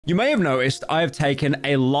You may have noticed I have taken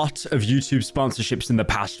a lot of YouTube sponsorships in the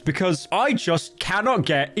past because I just cannot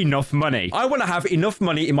get enough money. I want to have enough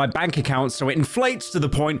money in my bank account so it inflates to the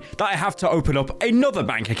point that I have to open up another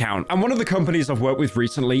bank account. And one of the companies I've worked with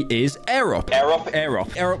recently is Airup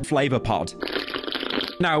Flavor Pod.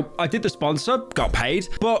 Now, I did the sponsor, got paid,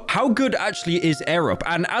 but how good actually is Airup?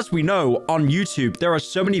 And as we know, on YouTube, there are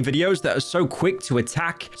so many videos that are so quick to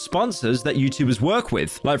attack sponsors that YouTubers work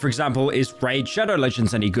with. Like, for example, is Raid Shadow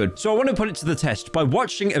Legends any good? So I want to put it to the test by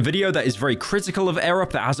watching a video that is very critical of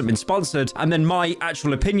Airup that hasn't been sponsored, and then my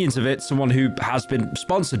actual opinions of it, someone who has been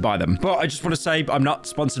sponsored by them. But I just want to say I'm not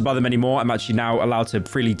sponsored by them anymore. I'm actually now allowed to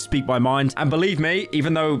freely speak my mind. And believe me,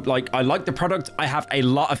 even though I like the product, I have a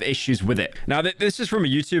lot of issues with it. Now, this is from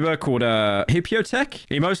a YouTuber called Hippotech.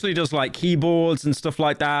 He mostly does like keyboards and stuff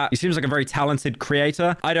like that. He seems like a very talented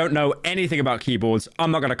creator. I don't know anything about keyboards.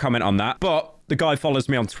 I'm not going to comment on that, but the guy follows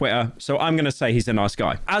me on Twitter, so I'm going to say he's a nice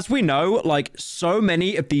guy. As we know, like, so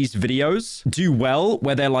many of these videos do well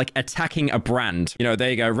where they're like attacking a brand. You know,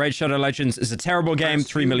 there you go. Raid Shadow Legends is a terrible game,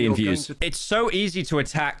 3 million views. It's so easy to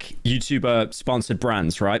attack YouTuber sponsored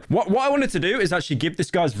brands, right? What I wanted to do is actually give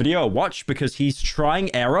this guy's video a watch because he's trying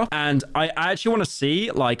Airup, and I actually want to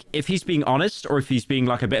see like if he's being honest or if he's being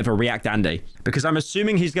like a bit of a React Andy, because I'm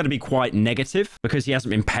assuming he's going to be quite negative because he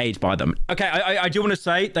hasn't been paid by them. Okay, I do want to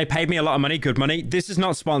say they paid me a lot of money, good money. This is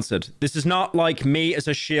not sponsored. This is not like me as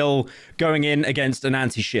a shill going in against an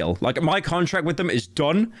anti-shill. Like, my contract with them is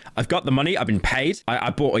done. I've got the money. I've been paid.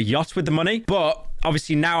 I bought a yacht with the money, but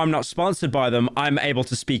obviously now I'm not sponsored by them. I'm able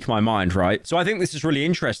to speak my mind, right? So I think this is really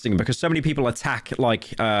interesting because so many people attack like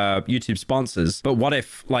YouTube sponsors. But what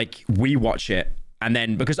if like we watch it? And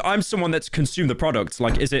then, because I'm someone that's consumed the product,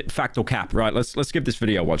 like, is it fact or cap, right? Let's give this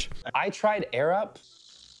video a watch. I tried Airup,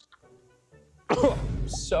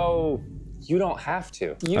 so you don't have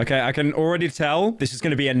to. Okay, I can already tell this is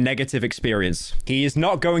going to be a negative experience. He is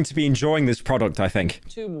not going to be enjoying this product, I think.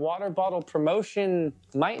 YouTube water bottle promotion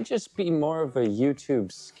might just be more of a YouTube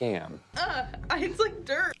scam. It's like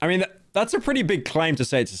dirt. I mean, that's a pretty big claim to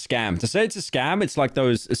say it's a scam. To say it's a scam, it's like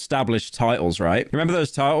those established titles, right? Remember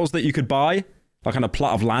those titles that you could buy? Like on a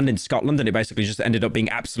plot of land in Scotland, and it basically just ended up being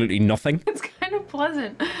absolutely nothing. It's kind of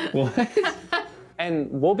pleasant. What? And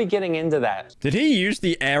we'll be getting into that. Did he use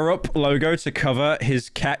the Airup logo to cover his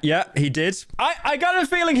cat? Yeah, he did. I got a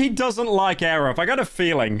feeling he doesn't like Airup. I got a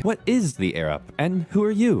feeling. What is the Airup? And who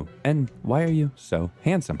are you? And why are you so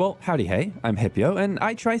handsome? Well, howdy hey, I'm Hippio, and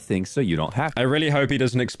I try things so you don't have to. I really hope he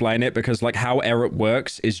doesn't explain it because like how Airup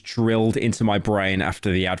works is drilled into my brain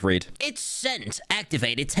after the ad read. It's scent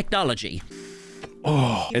activated technology.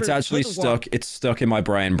 Oh, it's actually stuck. It's stuck in my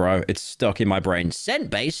brain, bro. It's stuck in my brain.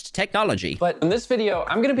 Scent-based technology. But in this video,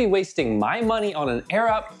 I'm gonna be wasting my money on an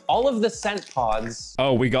Airup, all of the scent pods.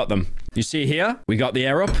 Oh, we got them. You see here, we got the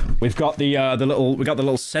Airup. We've got the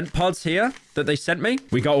little scent pods here that they sent me.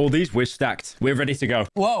 We got all these. We're stacked. We're ready to go.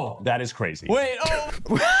 Whoa, that is crazy. Wait,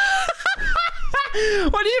 oh.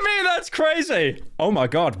 What do you mean that's crazy? Oh my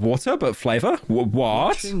God, water, but flavor?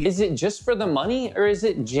 What? Is it just for the money or is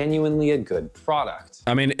it genuinely a good product?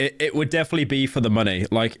 I mean, it would definitely be for the money.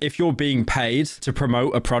 Like, if you're being paid to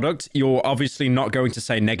promote a product, you're obviously not going to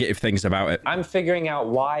say negative things about it. I'm figuring out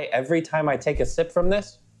why every time I take a sip from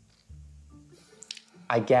this,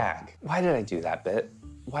 I gag. Why did I do that bit?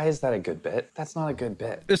 Why is that a good bit? That's not a good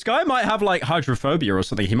bit. This guy might have like hydrophobia or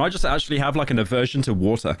something. He might just actually have like an aversion to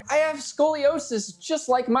water. I have scoliosis just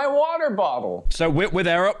like my water bottle. So with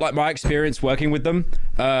Airup, like my experience working with them,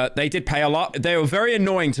 they did pay a lot. They were very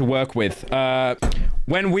annoying to work with.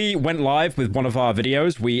 When we went live with one of our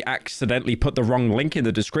videos, we accidentally put the wrong link in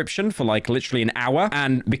the description for like literally an hour.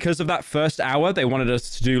 And because of that first hour, they wanted us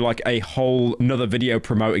to do like a whole nother video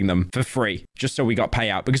promoting them for free, just so we got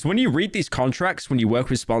payout. Because when you read these contracts, when you work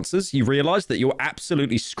with sponsors, you realize that you're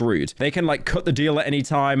absolutely screwed. They can like cut the deal at any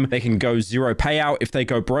time. They can go zero payout. If they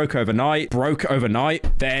go broke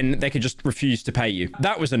overnight, then they could just refuse to pay you.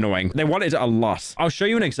 That was annoying. They wanted a lot. I'll show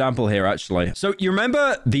you an example here, actually. So you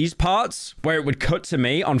remember these parts where it would cut to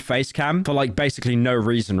me on face cam for like basically no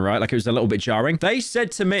reason, right? Like it was a little bit jarring. They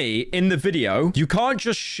said to me in the video, you can't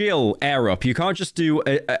just shill Airup. You can't just do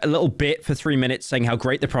a little bit for 3 minutes saying how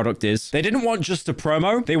great the product is. They didn't want just a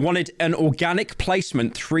promo. They wanted an organic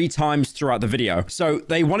placement 3 times throughout the video. So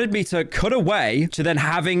they wanted me to cut away to then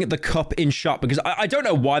having the cup in shot because I don't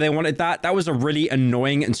know why they wanted that. That was a really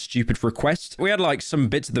annoying and stupid request. We had like some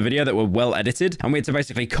bits of the video that were well edited and we had to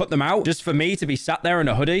basically cut them out just for me to be sat there in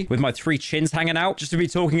a hoodie with my 3 chins hanging out. just to be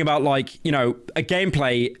talking about like, you know, a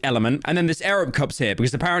gameplay element. And then this air up cup's here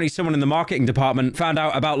because apparently someone in the marketing department found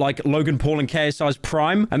out about like Logan Paul and KSI's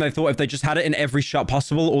Prime. And they thought if they just had it in every shop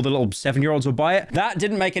possible, all the little 7-year-olds would buy it. That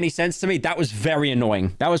didn't make any sense to me. That was very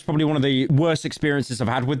annoying. That was probably one of the worst experiences I've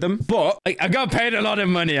had with them. But I got paid a lot of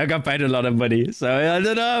money. I got paid a lot of money. So I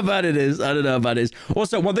don't know about it is. I don't know about it is.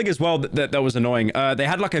 Also, one thing as well that was annoying. They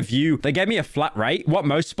had like a view. They gave me a flat rate. What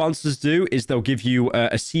most sponsors do is they'll give you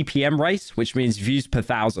a CPM rate, which means views per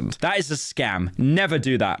 1,000. That is a scam. Never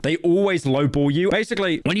do that. They always lowball you.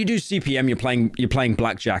 Basically, when you do CPM, you're playing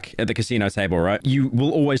blackjack at the casino table, right? You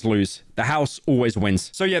will always lose. The house always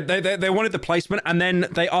wins. So yeah, they wanted the placement and then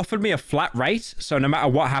they offered me a flat rate. So no matter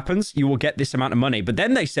what happens, you will get this amount of money. But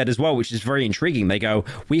then they said as well, which is very intriguing, they go,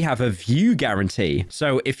 we have a view guarantee.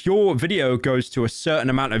 So if your video goes to a certain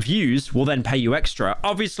amount of views, we'll then pay you extra.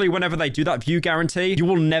 Obviously, whenever they do that view guarantee, you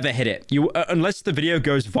will never hit it. Unless the video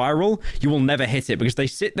goes viral, you will never hit it because they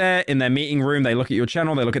sit there in their meeting room, they look at your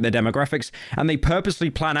channel, they look at their demographics, and they purposely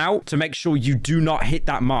plan out to make sure you do not hit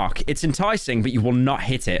that mark. It's enticing, but you will not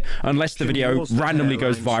hit it unless the video randomly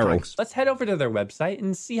goes viral. Let's head over to their website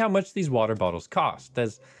and see how much these water bottles cost,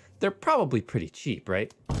 as they're probably pretty cheap,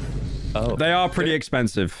 right? Oh, they are pretty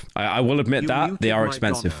expensive. I will admit that they are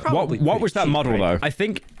expensive. What was that model though? I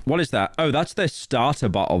think, what is that? Oh, that's their starter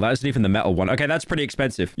bottle. That isn't even the metal one. Okay, that's pretty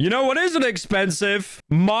expensive. You know what isn't expensive?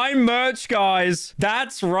 My merch, guys.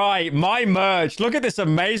 That's right, my merch. Look at this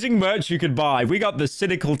amazing merch you could buy. We got the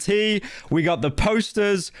cynical tee. We got the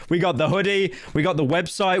posters. We got the hoodie. We got the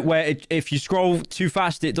website where if you scroll too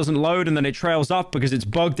fast, it doesn't load and then it trails off because it's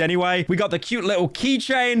bugged anyway. We got the cute little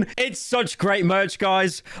keychain. It's such great merch,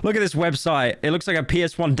 guys. Look at this website. It looks like a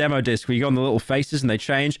PS1 demo disc where you go on the little faces and they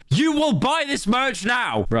change. You will buy this merch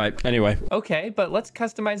now. Right. Anyway. Okay, but let's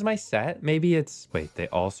customize my set. Maybe it's... Wait, they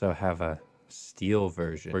also have a steel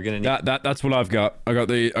version. We're gonna need... That's what I've got. I got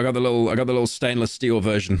the little stainless steel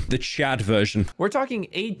version. The Chad version. We're talking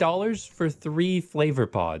 $8 for 3 flavor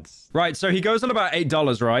pods. Right, so he goes on about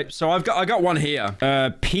 $8, right? So I got one here.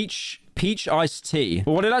 Peach iced tea.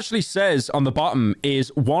 But what it actually says on the bottom is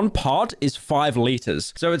 1 pod is 5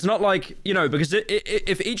 liters. So it's not like, you know, because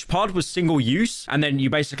if each pod was single use and then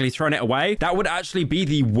you basically thrown it away, that would actually be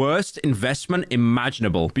the worst investment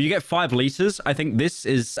imaginable. But you get 5 liters. I think this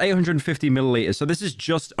is 850 milliliters. So this is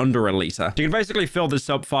just under a liter. You can basically fill this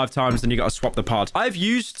up 5 times, then you got to swap the pod. I've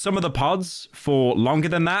used some of the pods for longer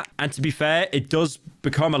than that. And to be fair, it does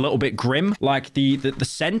become a little bit grim, like the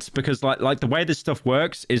scent, because like the way this stuff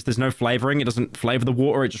works is there's no flavoring. It doesn't flavor the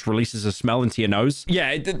water. It just releases a smell into your nose.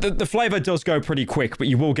 Yeah, the flavor does go pretty quick, but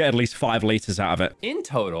you will get at least 5 liters out of it. In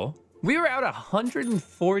total, we were out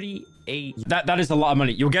 148. That is a lot of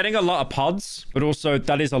money. You're getting a lot of pods, but also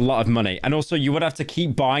that is a lot of money. And also you would have to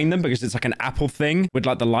keep buying them because it's like an Apple thing with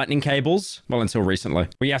like the lightning cables. Well, until recently.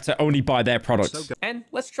 But you have to only buy their products. And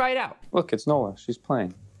let's try it out. Look, it's Nola. She's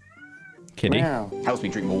playing. Kitty. Meow. Helps me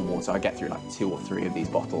drink more water. I get through like 2 or 3 of these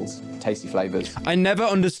bottles. Tasty flavors. I never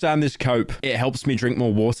understand this cope. It helps me drink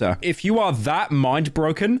more water. If you are that mind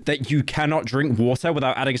broken that you cannot drink water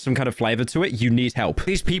without adding some kind of flavor to it, you need help.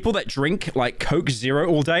 These people that drink like Coke Zero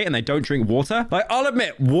all day and they don't drink water, like I'll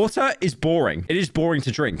admit, water is boring. It is boring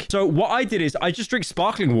to drink. So what I did is I just drink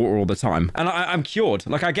sparkling water all the time and I'm cured.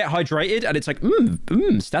 Like I get hydrated and it's like,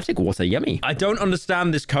 static water, yummy. I don't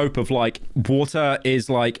understand this cope of like water is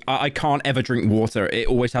like, I can't ever drink water. It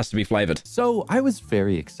always has to be flavored. So I was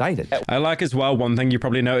very excited. I like as well, one thing you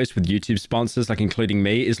probably noticed with YouTube sponsors, like including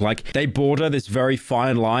me, is like they border this very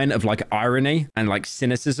fine line of like irony and like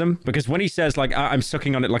cynicism. Because when he says like, I'm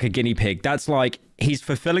sucking on it like a guinea pig, that's like, he's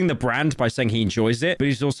fulfilling the brand by saying he enjoys it, but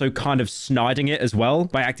he's also kind of sniding it as well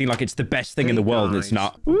by acting like it's the best thing in the world and it's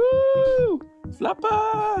not. Woo!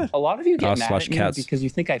 Flapper! A lot of you get mad at me cats. because you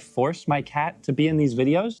think I forced my cat to be in these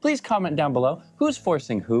videos. Please comment down below. Who's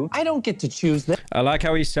forcing who? I don't get to choose this. I like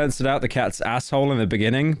how he censored out the cat's asshole in the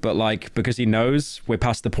beginning, but like, because he knows we're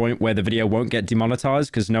past the point where the video won't get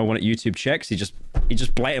demonetized because no one at YouTube checks, he just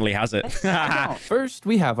blatantly has it. First,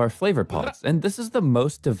 we have our flavor pods, and this is the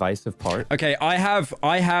most divisive part. Okay, I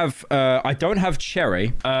don't have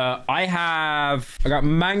cherry. I got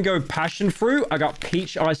mango passion fruit, I got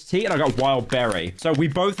peach iced tea, and I got wild berry. So we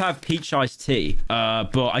both have peach iced tea,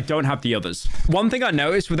 but I don't have the others. One thing I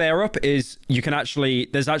noticed with AirUp is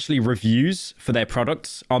there's actually reviews for their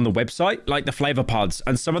products on the website, like the flavor pods,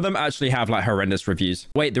 and some of them actually have like horrendous reviews.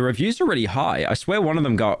 Wait, the reviews are really high. I swear one of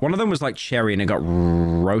them was like cherry and it got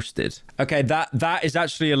roasted. Okay, that is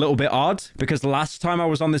actually a little bit odd because last time I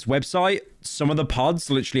was on this website, some of the pods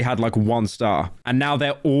literally had like 1 star and now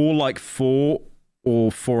they're all like 4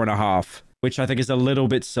 or 4.5. which I think is a little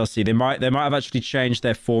bit sussy. They might have actually changed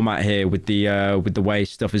their format here with the way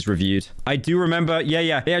stuff is reviewed. I do remember,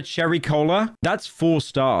 yeah, they had cherry cola. That's 4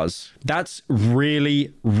 stars. That's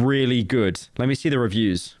really, really good. Let me see the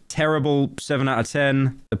reviews. Terrible, 7 out of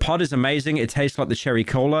 10. The pod is amazing. It tastes like the cherry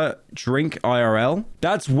cola. Drink IRL.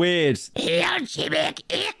 That's weird.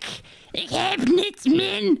 Ik heb niet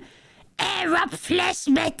min erop fles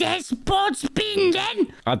met des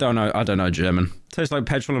binden. I don't know German. Tastes like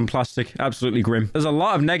petrol and plastic. Absolutely grim. There's a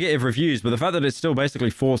lot of negative reviews, but the fact that it's still basically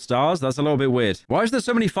 4 stars, that's a little bit weird. Why is there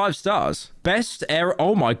so many 5 stars? Best air.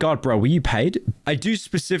 Oh my God, bro. Were you paid? I do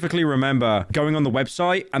specifically remember going on the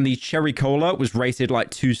website and the cherry cola was rated like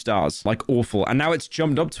 2 stars, like awful. And now it's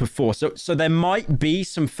jumped up to 4. So there might be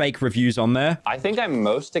some fake reviews on there. I think I'm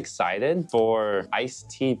most excited for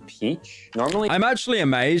iced tea peach. Normally, I'm actually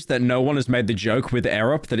amazed that no one has made the joke with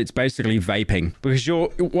Air Up that it's basically vaping, because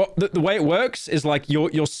the way it works is like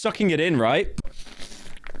you're sucking it in, right?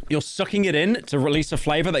 You're sucking it in to release a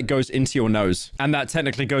flavor that goes into your nose, and that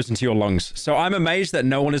technically goes into your lungs. So I'm amazed that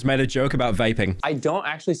no one has made a joke about vaping. I don't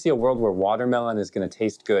actually see a world where watermelon is going to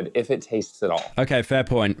taste good if it tastes at all. Okay, fair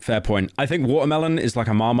point. Fair point. I think watermelon is like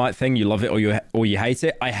a Marmite thing. You love it or you hate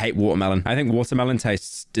it. I hate watermelon. I think watermelon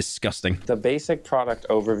tastes disgusting. The basic product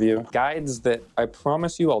overview guides that I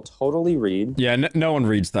promise you I'll totally read. Yeah, no one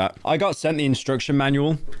reads that. I got sent the instruction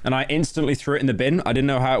manual and I instantly threw it in the bin. I didn't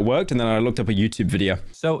know how it worked, and then I looked up a YouTube video.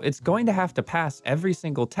 So it's going to have to pass every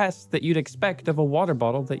single test that you'd expect of a water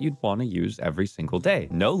bottle that you'd want to use every single day.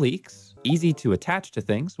 No leaks, easy to attach to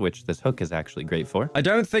things, which this hook is actually great for. I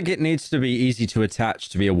don't think it needs to be easy to attach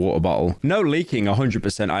to be a water bottle. No leaking,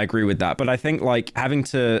 100%. I agree with that. But I think like having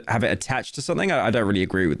to have it attached to something, I don't really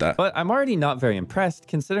agree with that. But I'm already not very impressed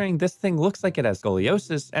considering this thing looks like it has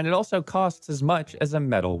scoliosis and it also costs as much as a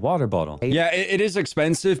metal water bottle. Yeah, it is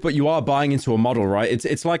expensive, but you are buying into a model, right?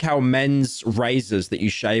 It's like how men's razors that you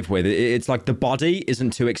shave with, it's like the body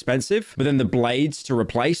isn't too expensive, but then the blades to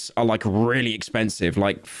replace are like really expensive,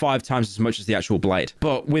 like 5 times as much as the actual blade.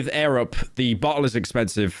 But with Air Up, the bottle is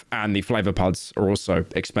expensive and the flavor pods are also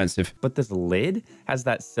expensive. But this lid has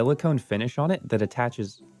that silicone finish on it that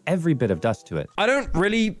attaches every bit of dust to it. I don't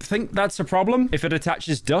really think that's a problem if it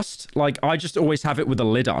attaches dust. Like I just always have it with a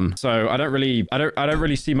lid on, so I don't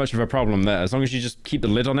really see much of a problem there, as long as you just keep the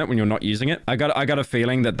lid on it when you're not using it. I got a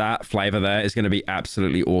feeling that flavor there is going to be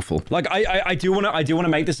absolutely awful. Like I do want to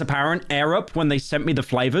make this apparent. Air Up, when they sent me the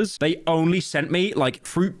flavors, they only sent me like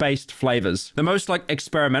fruit-based flavors. The most like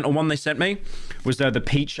experimental one they sent me was the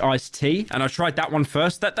peach iced tea, and I tried that one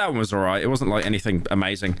first. That one was all right. It wasn't like anything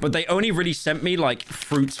amazing, but they only really sent me like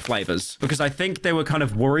fruit flavors because I think they were kind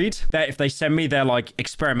of worried that if they send me their like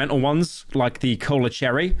experimental ones like the cola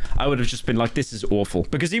cherry, I would have just been like, this is awful.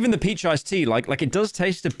 Because even the peach iced tea, like it does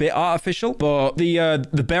taste a bit artificial, but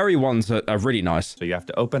the berry ones are really nice. So you have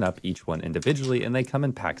to open up each one individually and they come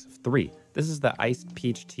in packs of 3. This is the iced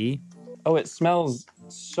peach tea. Oh, it smells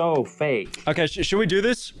so fake. Okay, should we do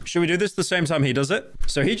this? Should we do this the same time he does it?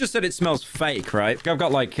 So he just said it smells fake, right? I've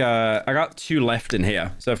got like I got 2 left in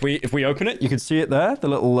here. So if we open it, you can see it there, the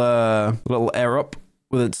little Air Up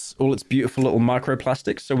with all its beautiful little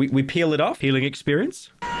microplastics. So we peel it off. Peeling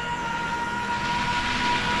experience.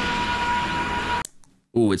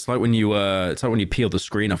 Oh, it's like when you peel the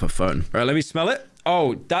screen off a phone. All right, let me smell it.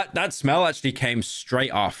 Oh, that smell actually came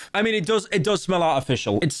straight off. I mean, it does smell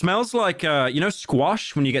artificial. It smells like, you know,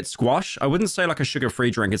 squash, when you get squash. I wouldn't say like a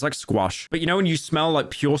sugar-free drink. It's like squash. But you know, when you smell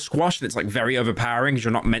like pure squash and it's like very overpowering because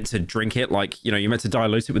you're not meant to drink it, like, you know, you're meant to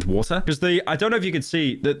dilute it with water. Because I don't know if you can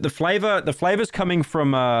see, the flavor's coming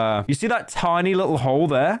from, you see that tiny little hole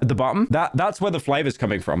there at the bottom? That's where the flavor's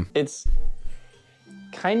coming from. It's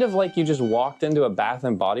kind of like you just walked into a Bath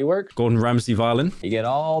and Body Works. Gordon Ramsay violin. You get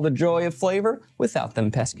all the joy of flavor without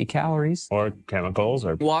them pesky calories. Or chemicals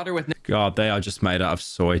or Water with... God, they are just made out of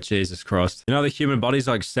soy. Jesus Christ. You know, the human body's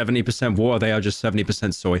like 70% water. They are just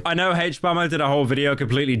 70% soy. I know H-Bomber did a whole video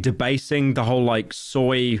completely debasing the whole like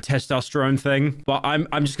soy testosterone thing, but I'm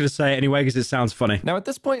just going to say it anyway because it sounds funny. Now at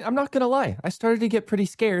this point, I'm not going to lie. I started to get pretty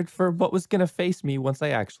scared for what was going to face me once I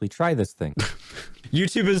actually try this thing.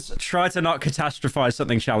 YouTubers try to not catastrophize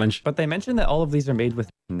something challenge. But they mentioned that all of these are made with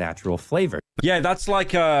natural flavor. Yeah, that's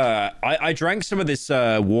like, I drank some of this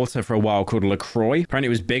water for a while called LaCroix. Apparently it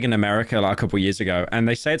was big in America like a couple years ago. And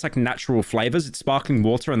they say it's like natural flavors. It's sparkling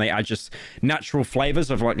water and they add just natural flavors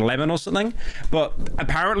of like lemon or something. But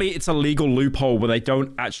apparently it's a legal loophole where they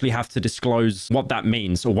don't actually have to disclose what that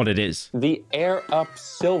means or what it is. The Air Up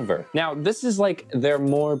Silver. Now, this is like their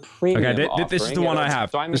more premium Okay, this is the one I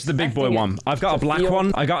have. So this is the big boy one. I've got a black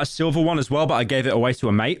one. I got a silver one as well, but I gave it away to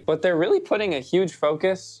a mate. But they're really putting a huge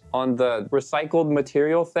focus on the recycled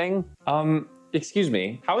material thing. Excuse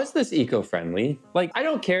me, how is this eco-friendly? Like, I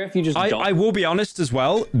don't care if you just don't. I will be honest as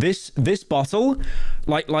well. This bottle,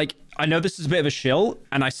 like I know this is a bit of a shill,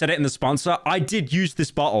 and I said it in the sponsor. I did use this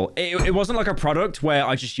bottle. It wasn't like a product where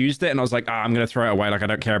I just used it and I was like, I'm gonna throw it away. Like, I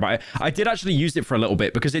don't care about it. I did actually use it for a little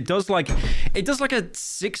bit because it does like a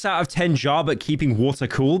 6 out of 10 job at keeping water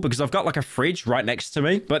cool because I've got like a fridge right next to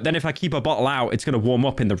me. But then if I keep a bottle out, it's gonna warm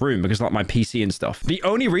up in the room because like my PC and stuff. The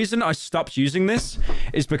only reason I stopped using this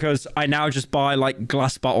is because I now just buy like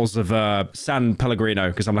glass bottles of San Pellegrino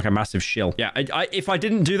because I'm like a massive shill. Yeah, if I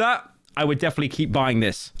didn't do that, I would definitely keep buying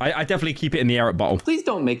this. I definitely keep it in the Air Up bottle. Please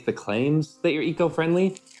don't make the claims that you're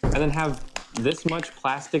eco-friendly and then have this much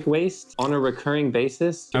plastic waste on a recurring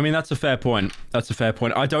basis. I mean, that's a fair point. That's a fair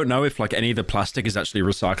point. I don't know if like any of the plastic is actually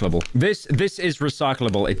recyclable. This is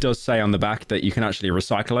recyclable. It does say on the back that you can actually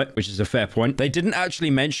recycle it, which is a fair point. They didn't actually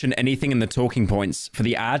mention anything in the talking points for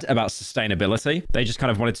the ad about sustainability. They just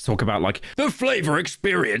kind of wanted to talk about like the flavor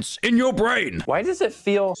experience in your brain. Why does it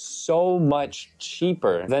feel so much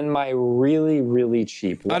cheaper than my really, really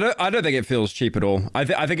cheap one? I don't think it feels cheap at all. I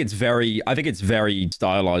think it's very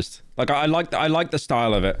stylized. Like, I like the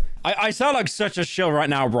style of it. I sound like such a shill right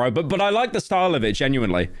now, bro, but I like the style of it,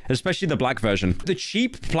 genuinely. Especially the black version. The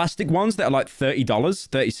cheap plastic ones that are like $30,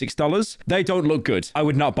 $36, they don't look good. I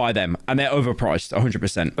would not buy them, and they're overpriced,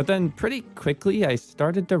 100%. But then pretty quickly, I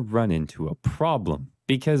started to run into a problem.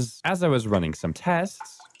 Because as I was running some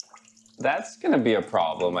tests... That's gonna be a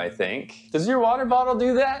problem, I think. Does your water bottle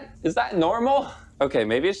do that? Is that normal? Okay,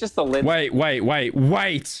 maybe it's just the lid. Wait.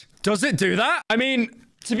 Does it do that? I mean...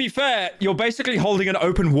 To be fair, you're basically holding an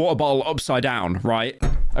open water bottle upside down, right?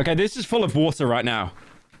 Okay, this is full of water right now.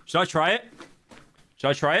 Should I try it?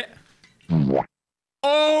 Should I try it?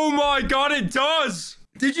 Oh my God, it does!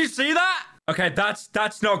 Did you see that? Okay,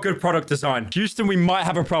 that's not good product design. Houston, we might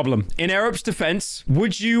have a problem. In Arab's defense,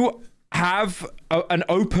 would you have an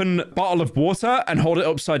open bottle of water and hold it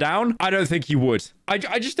upside down? I don't think you would.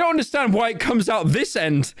 I just don't understand why it comes out this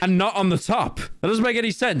end and not on the top. That doesn't make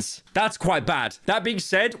any sense. That's quite bad. That being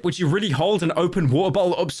said, would you really hold an open water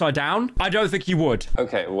bottle upside down? I don't think you would.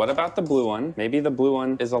 Okay, what about the blue one? Maybe the blue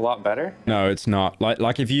one is a lot better? No, it's not.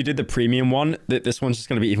 Like if you did the premium one, this one's just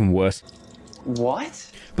going to be even worse. What?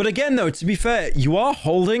 But again, though, to be fair, you are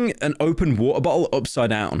holding an open water bottle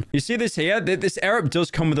upside down. You see this here? This Air Up does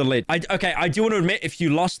come with a lid. Okay, I do want to admit, if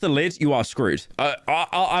you lost the lid, you are screwed.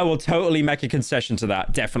 I will totally make a concession to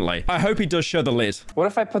that, definitely. I hope he does show the lid. What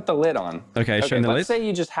if I put the lid on? Okay, show him the lid. Let's say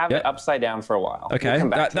you just have it upside down for a while. Okay,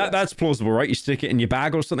 that's plausible, right? You stick it in your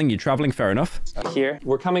bag or something, you're traveling, fair enough. Here,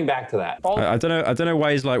 we're coming back to that. I don't know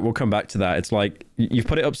why he's like, we'll come back to that. It's like, you've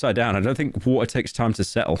put it upside down. I don't think water takes time to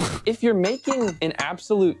settle. If you're making an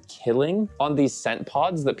absolute killing on these scent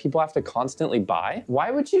pods that people have to constantly buy,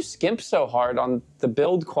 why would you skimp so hard on the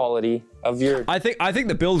build quality of your... I think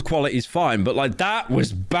the build quality is fine, but like that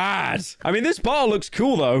was bad. I mean, this bottle looks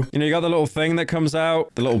cool though. You know, you got the little thing that comes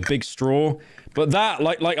out, the little big straw, but that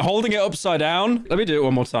like holding it upside down. Let me do it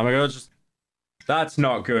one more time. I gotta just... That's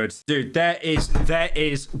not good. Dude, there is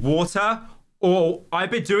water. Oh,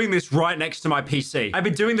 I've been doing this right next to my PC. I've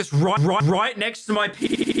been doing this right next to my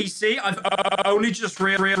PC. I've only just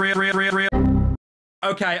Okay,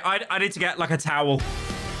 I need to get like a towel.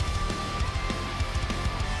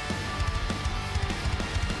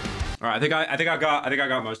 All right, I think I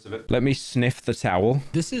got most of it. Let me sniff the towel.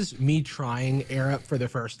 This is me trying Air Up for the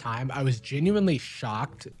first time. I was genuinely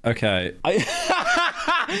shocked. Okay.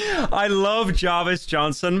 I love Jarvis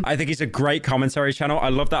Johnson. I think he's a great commentary channel. I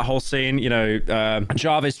love that whole scene, you know,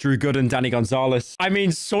 Jarvis, Drew Gooden, and Danny Gonzalez. I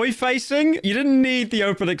mean, soy facing, you didn't need the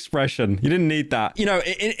open expression. You didn't need that. You know,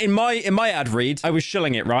 in my ad read, I was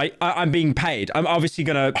shilling it, right? I'm being paid. I'm obviously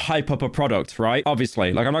gonna hype up a product, right?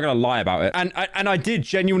 Obviously, like I'm not gonna lie about it. And I did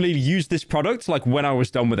genuinely use this product like when I was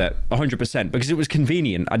done with it, 100%, because it was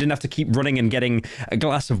convenient. I didn't have to keep running and getting a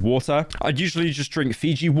glass of water. I'd usually just drink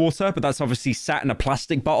Fiji water, but that's obviously sat in a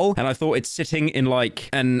plastic bottle, and I thought it's sitting in like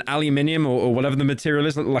an aluminium or whatever the material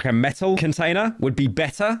is, like a metal container, would be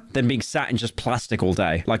better than being sat in just plastic all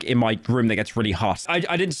day, like in my room that gets really hot.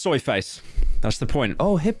 I didn't soy face. That's the point.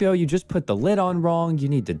 Oh, Hippio, you just put the lid on wrong. You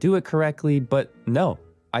need to do it correctly. But no,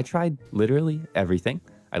 I tried literally everything.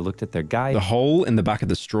 I looked at their guide. The hole in the back of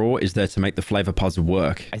the straw is there to make the flavor pods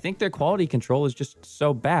work. I think their quality control is just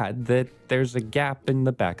so bad that there's a gap in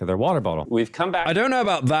the back of their water bottle. We've come back. I don't know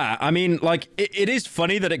about that. I mean, like, it is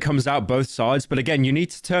funny that it comes out both sides, but again, you need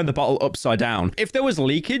to turn the bottle upside down. If there was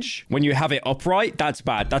leakage when you have it upright, that's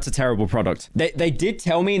bad. That's a terrible product. They did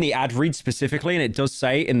tell me in the ad read specifically, and it does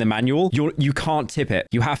say in the manual, you can't tip it.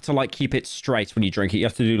 You have to, like, keep it straight when you drink it. You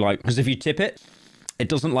have to do, like, because if you tip it, it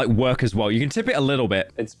doesn't like work as well. You can tip it a little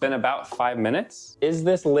bit. It's been about 5 minutes. Is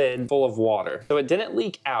this lid full of water? So it didn't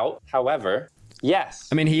leak out. However, yes.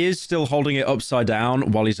 I mean, he is still holding it upside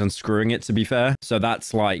down while he's unscrewing it, to be fair. So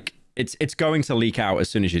that's like, it's going to leak out as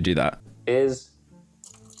soon as you do that.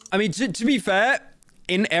 I mean, to be fair,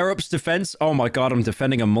 in Airup's defense, oh my God, I'm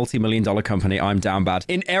defending a multi-million-dollar company. I'm down bad.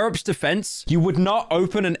 In Airup's defense, you would not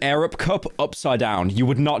open an Airup cup upside down. You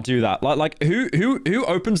would not do that. Like who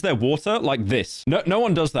opens their water like this? No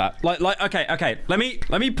one does that. Like, okay. Let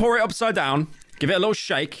me pour it upside down. Give it a little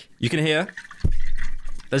shake. You can hear.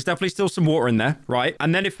 There's definitely still some water in there, right?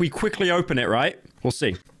 And then if we quickly open it, right, we'll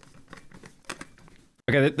see.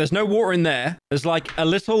 Okay, there's no water in there. There's like a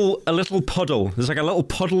little puddle. There's like a little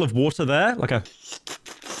puddle of water there.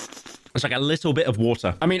 It's like a little bit of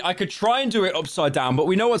water. I mean, I could try and do it upside down, but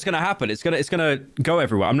we know what's going to happen. It's gonna go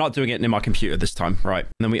everywhere. I'm not doing it in my computer this time, right?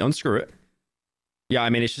 And then we unscrew it. Yeah, I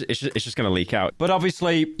mean, it's just going to leak out. But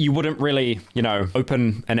obviously, you wouldn't really, you know,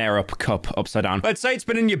 open an Airup cup upside down. Let's say it's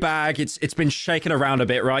been in your bag. It's been shaken around a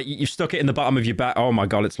bit, right? You've stuck it in the bottom of your bag. Oh my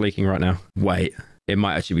God, it's leaking right now. Wait. It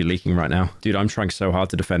might actually be leaking right now. Dude, I'm trying so hard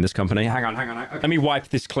to defend this company. Hang on. Okay. Let me wipe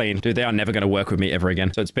this clean. Dude, they are never going to work with me ever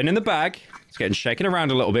again. So it's been in the bag. It's getting shaken around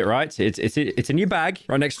a little bit, right? It's in your bag,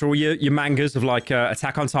 right next to all your mangas of like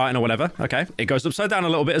Attack on Titan or whatever. Okay. It goes upside down a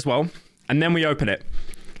little bit as well. And then we open it.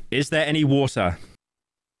 Is there any water?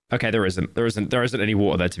 Okay, there isn't any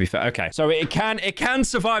water there, to be fair. Okay, so it can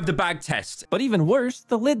survive the bag test. But even worse,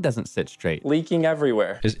 the lid doesn't sit straight. Leaking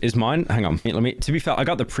everywhere. Is mine? Hang on. Let me. To be fair, I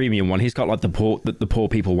got the premium one. He's got like the poor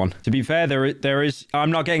people one. To be fair, there is.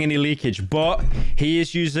 I'm not getting any leakage, but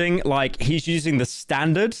he's using the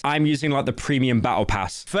standard. I'm using like the premium battle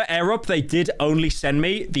pass. For Airup, they did only send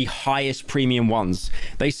me the highest premium ones.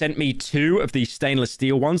 They sent me 2 of the stainless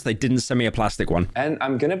steel ones. They didn't send me a plastic one. And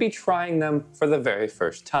I'm gonna be trying them for the very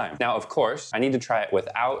first time. Now, of course, I need to try it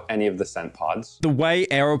without any of the scent pods. The way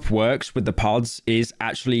Airup works with the pods is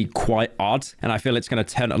actually quite odd, and I feel it's going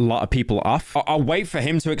to turn a lot of people off. I'll wait for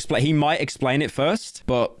him to explain. He might explain it first,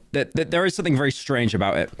 but there is something very strange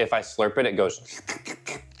about it. If I slurp it, it goes...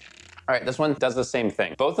 All right, this one does the same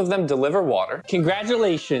thing. Both of them deliver water.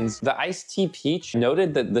 Congratulations. The iced tea peach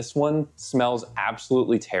noted that this one smells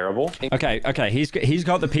absolutely terrible. Okay. He's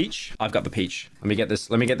got the peach. I've got the peach. Let me get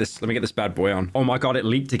this bad boy on. Oh my God, it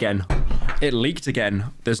leaked again. It leaked again.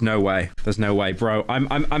 There's no way. There's no way, bro.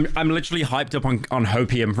 I'm literally hyped up on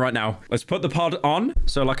hopium right now. Let's put the pod on.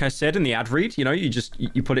 So like I said in the ad read, you know,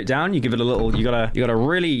 you put it down, you give it a little, you gotta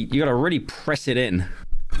really press it in.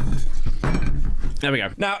 There we go.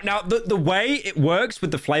 Now the way it works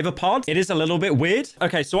with the flavor pod, it is a little bit weird.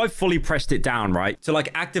 Okay, so I've fully pressed it down, right? To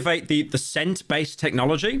like activate the scent-based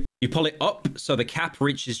technology, you pull it up so the cap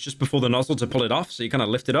reaches just before the nozzle to pull it off. So you kind of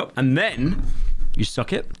lift it up and then you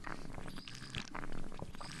suck it.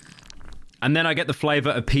 And then I get the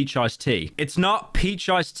flavor of peach iced tea. It's not peach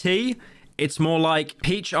iced tea. It's more like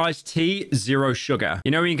peach iced tea, 0 sugar. You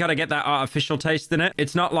know, when you kind of get that artificial taste in it?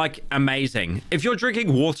 It's not like amazing. If you're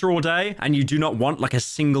drinking water all day and you do not want like a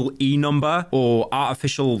single E number or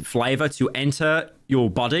artificial flavor to enter your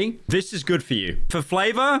body, this is good for you. For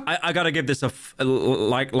flavor, I gotta give this a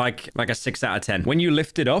like a 6 out of 10. When you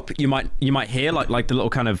lift it up, you might hear like the little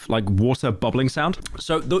kind of like water bubbling sound.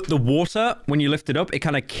 So the water, when you lift it up, it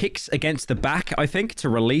kind of kicks against the back, I think, to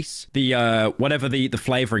release the whatever the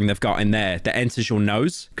flavoring they've got in there that enters your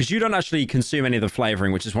nose, because you don't actually consume any of the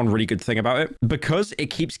flavoring, which is one really good thing about it. Because it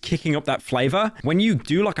keeps kicking up that flavor, when you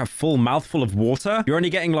do like a full mouthful of water, you're only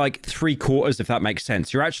getting like 3/4, if that makes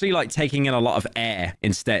sense. You're actually like taking in a lot of air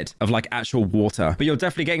instead of like actual water, but you're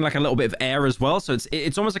definitely getting like a little bit of air as well, so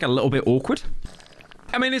it's almost like a little bit awkward.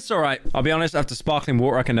 I mean, it's all right. I'll be honest, after sparkling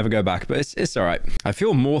water, I can never go back, but it's all right. I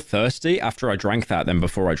feel more thirsty after I drank that than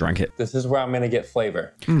before I drank it. This is where I'm gonna get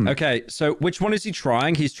flavor. Okay, so which one is he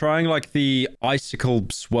trying? He's trying like the icicle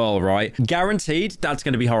swirl, right? Guaranteed that's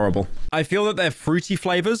gonna be horrible. I feel that their fruity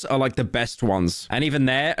flavors are like the best ones, and even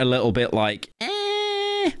they're a little bit like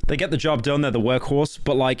they get the job done. They're the workhorse.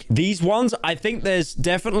 But like these ones, I think there's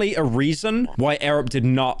definitely a reason why Airup did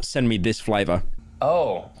not send me this flavor.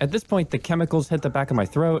 Oh. At this point, the chemicals hit the back of my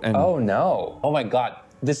throat and... Oh no. Oh my God.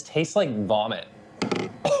 This tastes like vomit.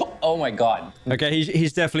 Oh my God. Okay,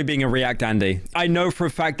 he's definitely being a React Andy. I know for a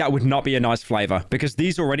fact that would not be a nice flavor because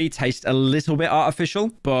these already taste a little bit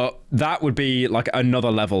artificial, but that would be like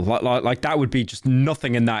another level. Like that would be just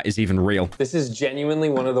nothing in that is even real. This is genuinely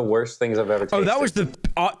one of the worst things I've ever tasted. Oh, that was the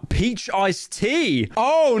peach iced tea.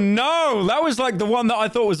 Oh no, that was like the one that I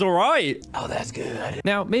thought was all right. Oh, that's good.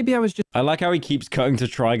 Now, maybe I was just... I like how he keeps cutting to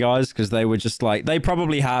Try Guys because they were just like, they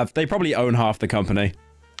probably own half the company.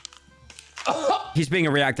 He's being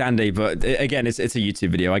a React Andy, but again, it's a YouTube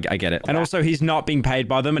video. I get it. And also, he's not being paid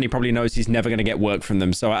by them, and he probably knows he's never going to get work from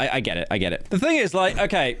them. So I get it. I get it. The thing is, like,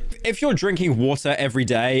 okay, if you're drinking water every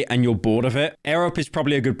day and you're bored of it, Air Up is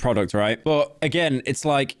probably a good product, right? But again, it's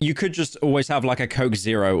like you could just always have like a Coke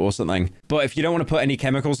Zero or something. But if you don't want to put any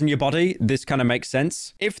chemicals in your body, this kind of makes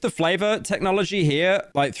sense. If the flavor technology here,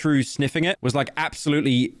 like through sniffing it, was like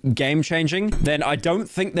absolutely game changing, then I don't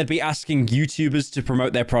think they'd be asking YouTubers to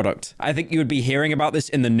promote their product. I think you would be hearing about this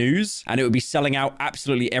in the news and it would be selling out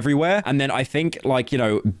absolutely everywhere. And then I think like, you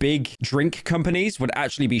know, big drink companies would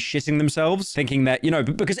actually be shitting themselves thinking that, you know,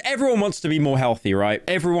 because everyone wants to be more healthy, right?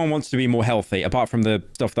 Everyone wants to be more healthy apart from the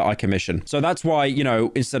stuff that I commission. So that's why, you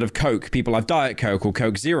know, instead of Coke, people have Diet Coke or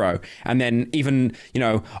Coke Zero. And then even, you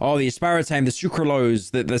know, oh, the aspartame, the sucralose,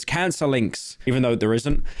 there's cancer links, even though there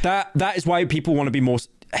isn't. That is why people want to be more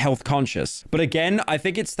health conscious. But again, I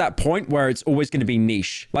think it's that point where it's always going to be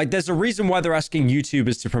niche. Like there's a reason why they're asking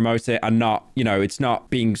YouTubers to promote it and not, you know, it's not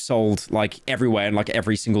being sold like everywhere in like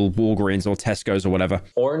every single Walgreens or Tesco's or whatever.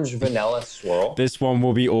 Orange vanilla swirl. This one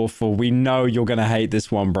will be awful. We know you're going to hate this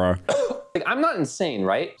one, bro. Like, I'm not insane,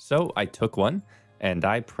 right? So I took one and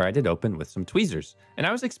I pried it open with some tweezers. And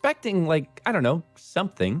I was expecting like, I don't know,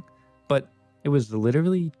 something, but it was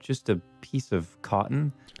literally just a piece of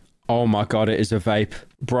cotton. Oh my God, it is a vape.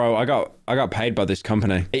 Bro, I got paid by this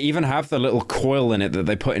company. They even have the little coil in it that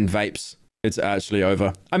they put in vapes. It's actually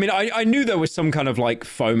over. I mean, I knew there was some kind of like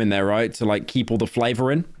foam in there, right? To like keep all the flavor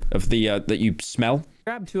in of the, that you smell.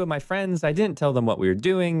 Grabbed two of my friends. I didn't tell them what we were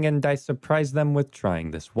doing, and I surprised them with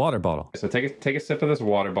trying this water bottle. So take a sip of this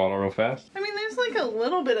water bottle real fast. I mean, there's like a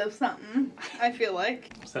little bit of something, I feel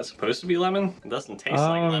like. Is that supposed to be lemon? It doesn't taste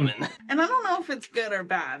like lemon. And I don't know if it's good or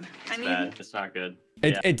bad. Bad. It's not good.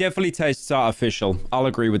 It definitely tastes artificial. I'll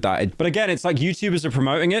agree with that. But again, it's like YouTubers are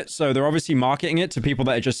promoting it, so they're obviously marketing it to people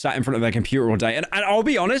that are just sat in front of their computer all day. And I'll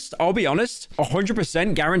be honest,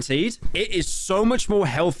 100% guaranteed, it is so much more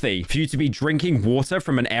healthy for you to be drinking water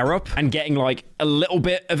from an Air Up and getting like a little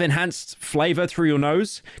bit of enhanced flavor through your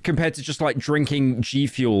nose compared to just like drinking G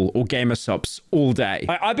Fuel or Gamer Supps all day.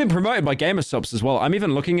 I've been promoted by Gamer Supps as well. I'm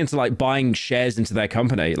even looking into like buying shares into their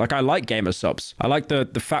company. Like I like Gamer Supps. I like the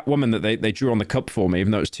fat woman that they drew on the cup for me,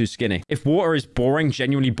 even though it's too skinny. If water is boring,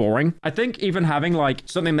 genuinely boring, I think even having like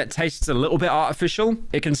something that tastes a little bit artificial,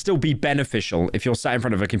 it can still be beneficial if you're sat in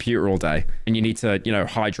front of a computer all day and you need to, you know,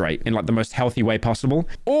 hydrate in like the most healthy way possible.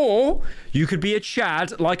 Or you could be a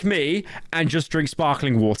Chad like me and just drink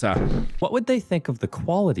sparkling water. What would they think of the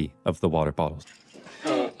quality of the water bottles?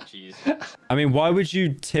 Oh, jeez. I mean, why would you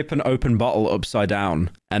tip an open bottle upside down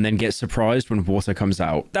and then get surprised when water comes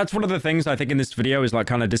out? That's one of the things I think in this video is like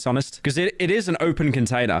kind of dishonest because it is an open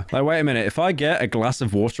container. Like, wait a minute, if I get a glass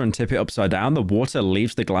of water and tip it upside down, the water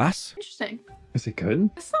leaves the glass? Interesting. Is it good?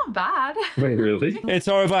 It's not bad. Wait, really? It's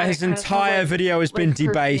over. His entire video has been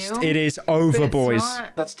debased. perfume, It is over, It's boys.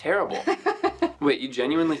 not- That's terrible. Wait, you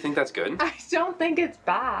genuinely think that's good? I don't think it's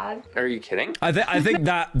bad. Are you kidding? I think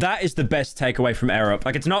that is the best takeaway from Air Up.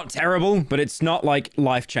 Like, it's not terrible, but it's not like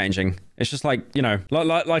life-changing. It's just like, you know,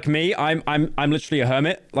 like me, I'm literally a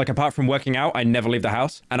hermit. Like, apart from working out, I never leave the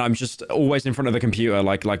house, and I'm just always in front of the computer,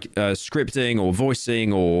 like scripting or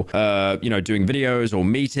voicing or you know, doing videos or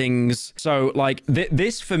meetings. So like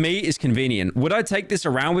this for me is convenient. Would I take this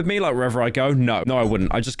around with me like wherever I go? No, I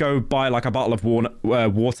wouldn't. I just go buy like a bottle of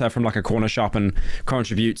water from like a corner shop and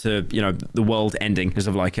contribute to, you know, the world ending because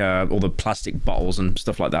of like all the plastic bottles and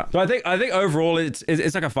stuff like that. So I think overall it's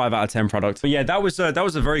like a 5 out of 10 product. But yeah, that was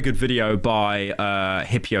a very good video by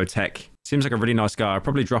Hippio Tech. Seems like a really nice guy. I'll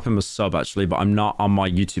probably drop him a sub actually, but I'm not on my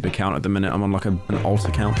YouTube account at the minute. I'm on like an alt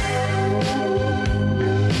account.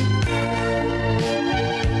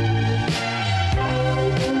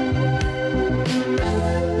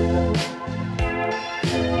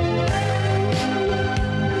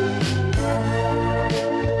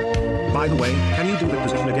 By the way, can you do the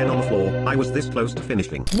position again on the floor? I was this close to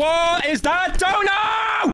finishing. What is that donut?